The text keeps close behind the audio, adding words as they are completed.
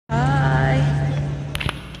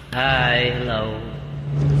Hi, hello.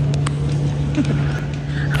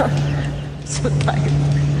 So tired.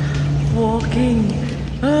 Walking.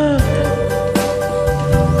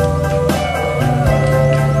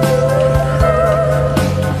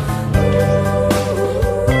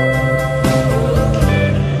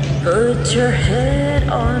 Put your head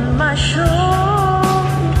on my shoulder.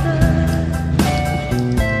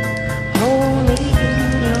 Hold me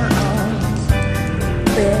in your arms,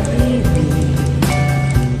 baby.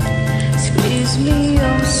 Squeeze me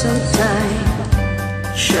oh so tight.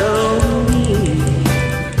 Show me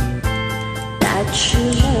that you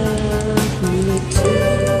love me too.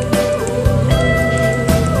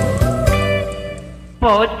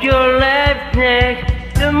 Put your lips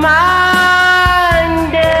next to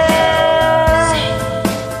mine, dear.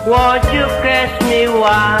 Won't you kiss me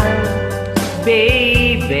once,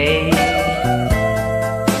 baby?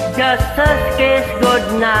 Just a kiss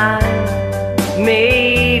goodnight,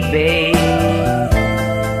 maybe.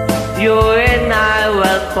 You and I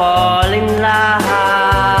will fall in love.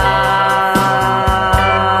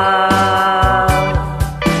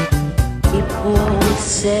 People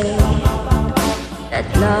say that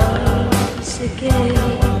love's a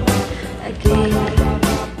game,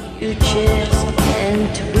 you just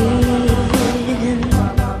can't win.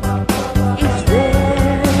 If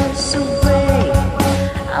there's a way,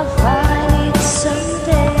 I'll find it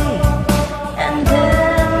someday, and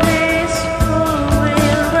then this fool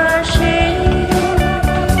will rush in.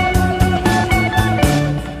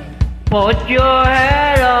 Put your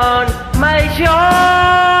head on my shoulder,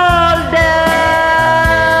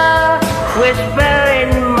 whisper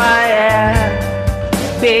in my ear,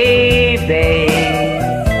 baby,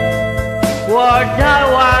 what I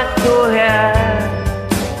want to hear.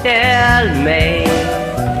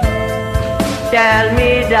 Tell me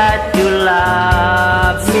that you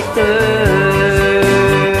love me too.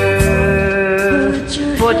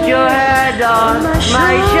 Put your head on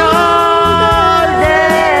my shoulder.